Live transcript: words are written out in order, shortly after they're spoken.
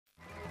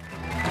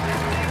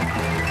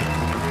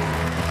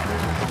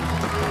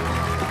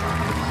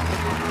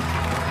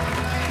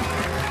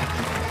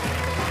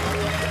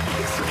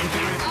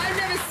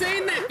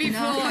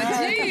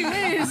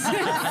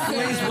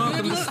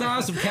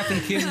of Kath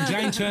and Kim,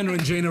 Jane Turner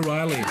and Gina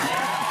Riley.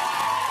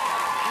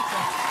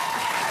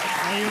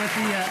 Are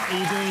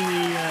you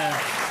doing the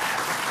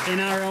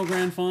NRL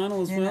Grand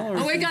Final as well?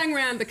 We're going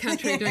around the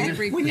country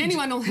doing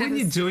anyone will have. When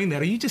you're doing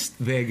that, are you just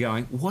there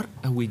going, "What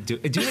are we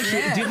doing?" Do you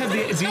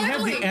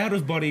have the out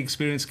of body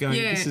experience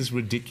going? This is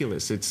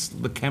ridiculous.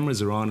 The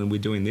cameras are on and we're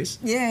doing this.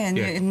 And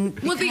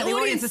the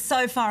audience is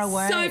so far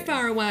away. So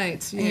far away.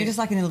 And you're just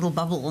like in a little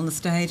bubble on the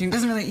stage, and it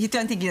doesn't really. You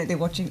don't think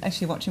they're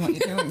actually watching what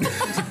you're doing.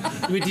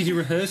 Did you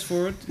rehearse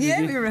for it? We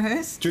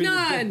rehearsed. No.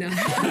 I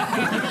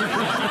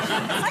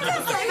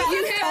can't say that.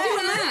 You have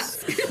to ask.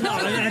 No,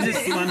 I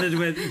just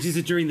wondered, is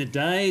it during the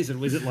days, or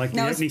was it like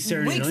the opening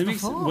ceremony?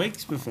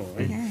 Weeks before.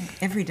 Yeah,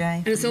 every day.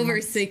 And it's all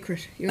very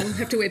secret. You'll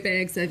have to wear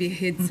bags over your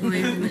heads.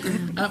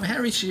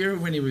 Harry Shearer,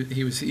 when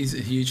he's a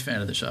huge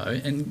fan of the show,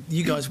 and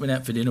you guys went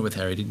out for dinner with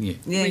Harry, didn't you?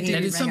 Yeah, we did. Now,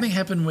 did something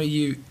happen where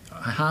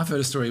I half heard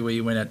a story where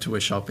you went out to a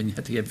shop and you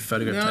had to get a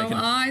photograph taken?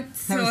 No, I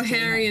saw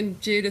Harry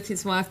and Judith,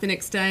 his wife, the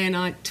next day, and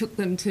I took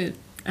them to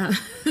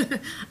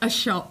a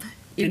shop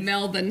in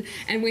Melbourne,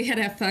 and we had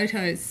our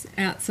photos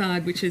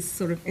outside, which is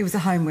sort of... It was a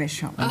homeware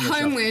shop. A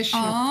homeware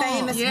shop.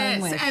 Famous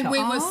homeware shop. And we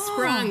were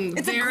sprung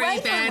It's very a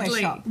great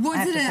badly. Homeware shop,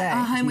 Was it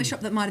a homeware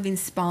shop that might have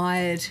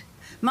inspired...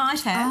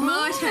 Might have.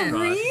 Might have.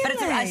 Really? But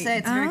I say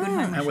it's a very good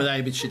homeware And were they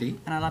a bit shitty?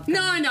 And I loved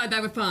them. No, they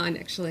were fine,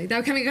 actually. They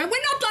were coming and going,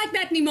 we're not like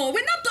that anymore.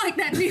 We're not like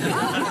that anymore.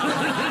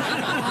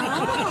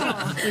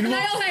 And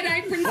they all had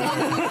aprons on.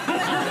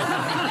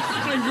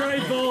 And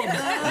grey balls.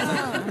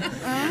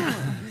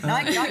 No,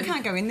 I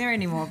can't go in there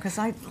anymore because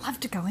I love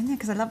to go in there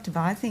because I love to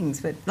buy things.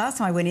 But last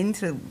time I went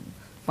into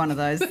one of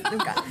those, I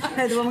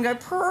heard the woman go,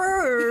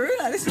 "Prue."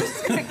 This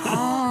was going,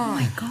 oh,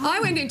 my God. I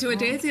went into a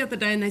dance the other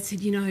day and they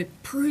said,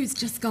 Prue's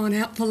just gone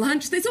out for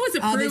lunch. There's always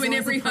a Prue in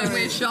every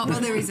homeware shop. Well,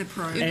 there is a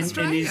Prue. In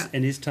Australia.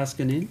 And is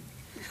Tuscan in?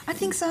 I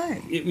think so.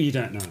 You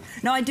don't know?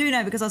 No, I do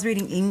know because I was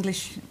reading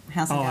English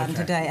House and Garden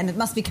today, and it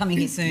must be coming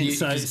here soon.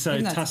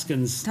 So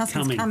Tuscan's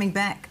coming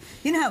back.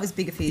 You know how it was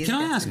big a few years ago?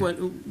 Can I ask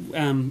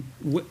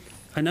what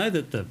I know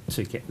that the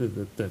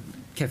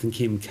Kath and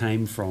Kim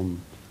came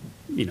from,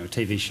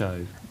 TV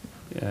show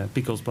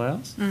Pickles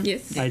Blouse.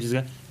 Yes. Ages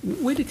ago.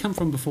 Where did it come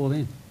from before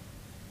then?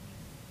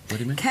 What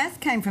do you mean? Kath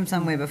came from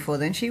somewhere before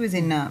then. She was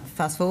in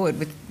Fast Forward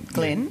with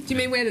Glenn. Do you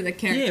mean where did the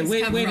characters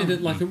come from? Where did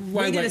it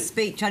we did a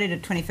speech. I did a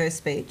 21st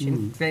speech,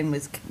 and Glenn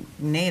was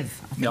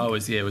Nev. I think. No,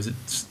 was it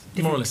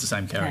more or less the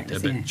same character,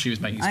 but she was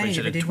making a speech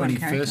at a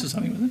 21st or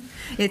something, wasn't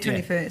it? Yeah,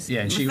 21st.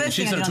 Yeah, and the first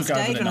she thing I sort did of on took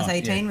over stage the when I was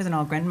night, 18 was an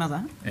old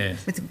grandmother. Yeah.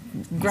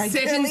 With great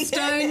Set in curly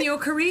stone hair. your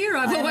career,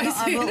 I've always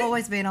said. I've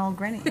always been old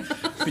granny. But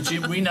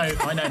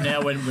I know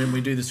now when we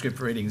do the script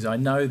readings, I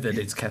know that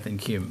it's Kath and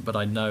Kim, but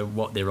I know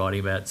what they're writing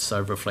about so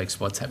reflects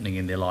what's happening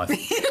in their life.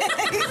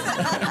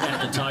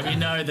 At the time, I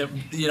know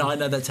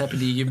that's happened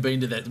to you. You've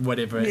been to that,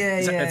 whatever.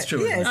 That's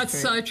true. Yeah, That's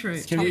so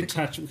true.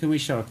 Can we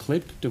show a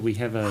clip? Do we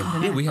have a?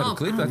 Yeah, we have a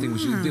clip. I think we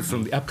should do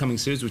from the upcoming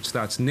series, which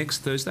starts next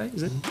Thursday.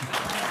 Is it?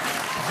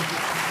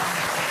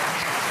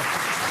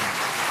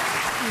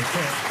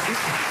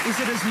 Is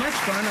it as much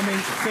fun? I mean,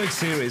 third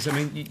series. I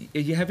mean,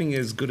 are you having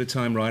as good a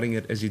time writing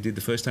it as you did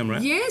the first time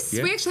round? Yes,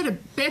 we actually had a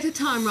better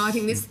time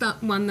writing this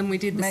one than we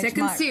did the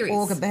second series.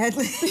 Augur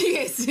badly.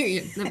 Yes,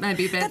 that may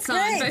be a bad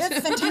sign. Great.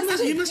 That's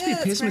fantastic. You must be a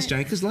pessimist,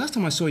 Jane, because last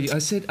time I saw you, I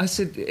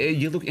said,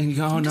 you look and you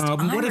go, oh no,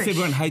 what if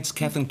everyone hates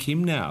Kath and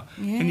Kim now?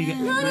 Yeah. And you go,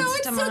 No,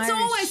 it's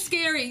always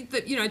scary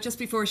that, just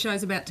before a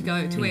show's about to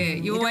go to air,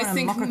 you always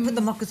think... Put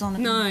the mockers on it.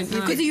 No.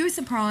 Because are you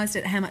surprised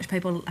at how much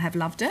people have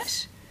loved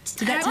it?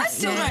 I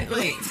still don't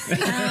believe.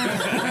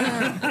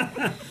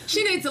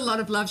 She needs a lot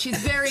of love. She's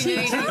very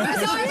needy.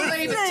 I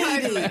believe it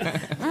totally.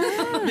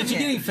 But you're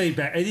getting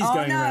feedback. It is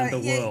going around the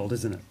world,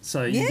 isn't it?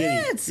 So you're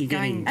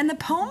getting... And the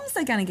Poms,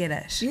 they're going to get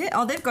it. Yeah.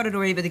 Oh, they've got it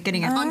already, but they're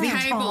getting it on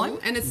cable,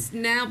 and it's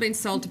now been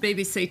sold to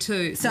BBC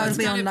Too. So it'll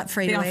be on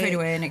free to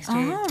air next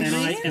year.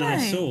 And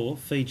I saw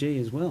Fiji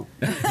as well.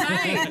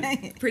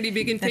 Hey, pretty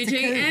big in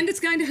Fiji, and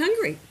it's going to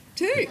Hungary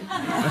too.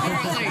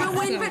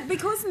 But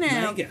because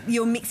now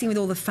you're mixing with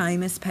all the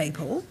famous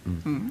people,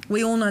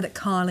 we all know that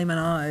Kylie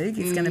Minogue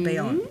is going to be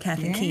on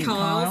Kath and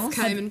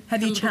Kim.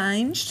 Have you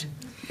changed?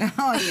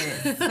 Oh,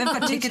 yeah. We've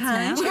got tickets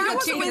now.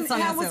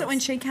 How was it when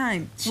she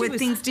came? Were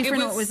things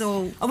different or it was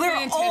all... Oh, we were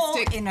all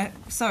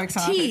so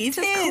excited. Tears,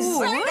 of course.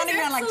 We're running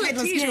around like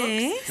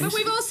toddlers. But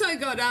we've also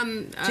got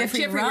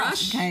Jeffrey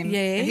Rush came.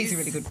 Yes. He's a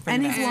really good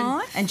friend. And his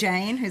wife. And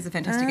Jane, who's a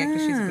fantastic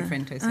actress. She's a good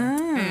friend too. So.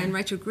 And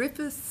Rachel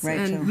Griffiths.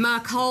 And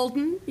Mark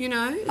Holden, it's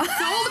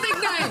all the big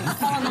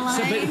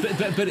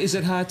names. But is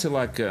it hard to,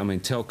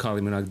 tell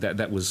Kylie Minogue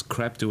that was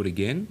crap, do it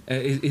again?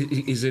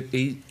 Is it,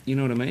 you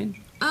know what I mean?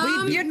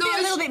 You'd be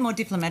a little bit more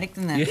diplomatic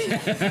than that.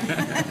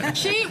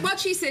 Yeah. What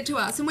she said to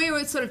us, and we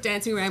were sort of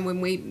dancing around when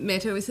we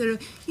met her, we said,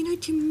 do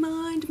you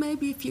mind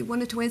maybe if you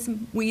wanted to wear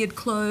some weird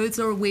clothes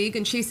or a wig?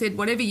 And she said,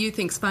 whatever you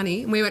think's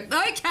funny. And we went,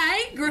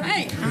 okay,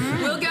 great.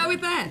 We'll go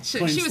with that. She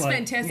was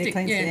fantastic.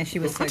 Yeah, she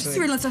was so good. I just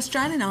realised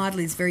Australian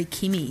Idol is very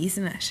Kimmy,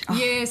 isn't it?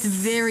 Yes. It's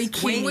very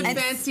Kimmy. Would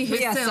fancy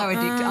herself. We are so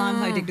addicted. I'm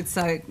so addicted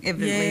so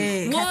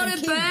evidently. Yeah.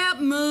 What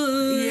about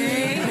me?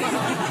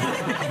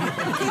 Yeah.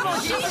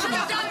 She should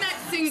have done that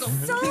single.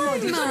 So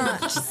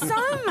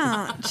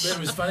much. But it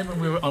was funny when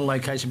we were on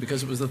location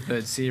because it was the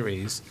third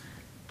series.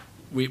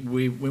 When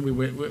we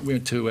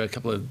went to a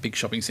couple of big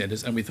shopping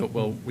centres and we thought,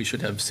 well, we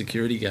should have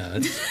security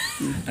guards.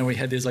 And we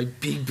had these like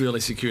big burly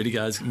security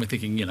guards and we're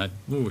thinking, you know,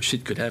 oh,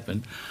 shit could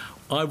happen.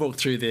 I walked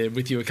through there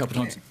with you a couple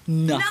of times.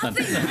 Nothing.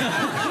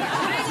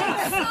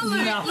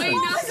 Absolutely nothing.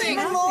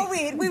 Even more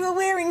weird, we were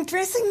wearing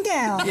dressing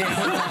gowns.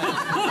 That's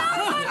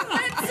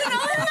an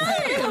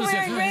We were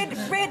wearing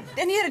red,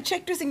 and you had a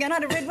check dressing gown. I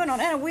had a red one on,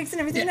 and wigs and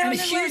everything. Yeah, and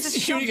a huge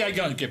security guard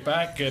going, get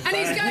back, get and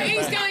back.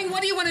 He's going,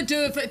 what do you want to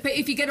do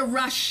if you get a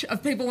rush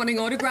of people wanting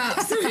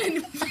autographs?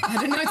 I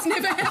don't know, it's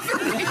never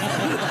happened.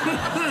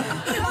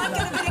 I'm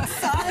going to be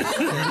excited.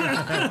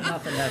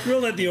 We'll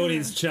let the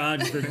audience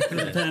charge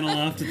the panel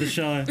after the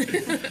show.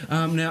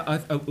 Now,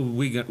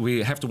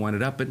 we have to wind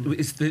it up, but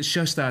the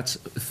show starts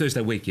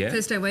Thursday week, yeah?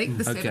 Thursday week,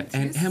 the 7th. Okay,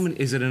 and how many,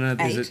 is it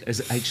another, is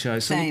it 8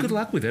 shows? So Same. good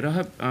luck with it. I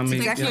hope, I mean,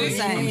 exactly the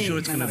same. I'm sure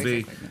it's going to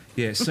be,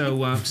 yeah,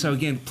 so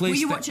again, please. Will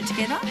you watch it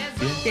together?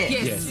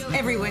 Yes.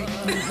 Every week.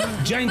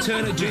 Jane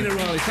Turner, Gina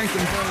Riley, thank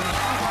them very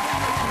much.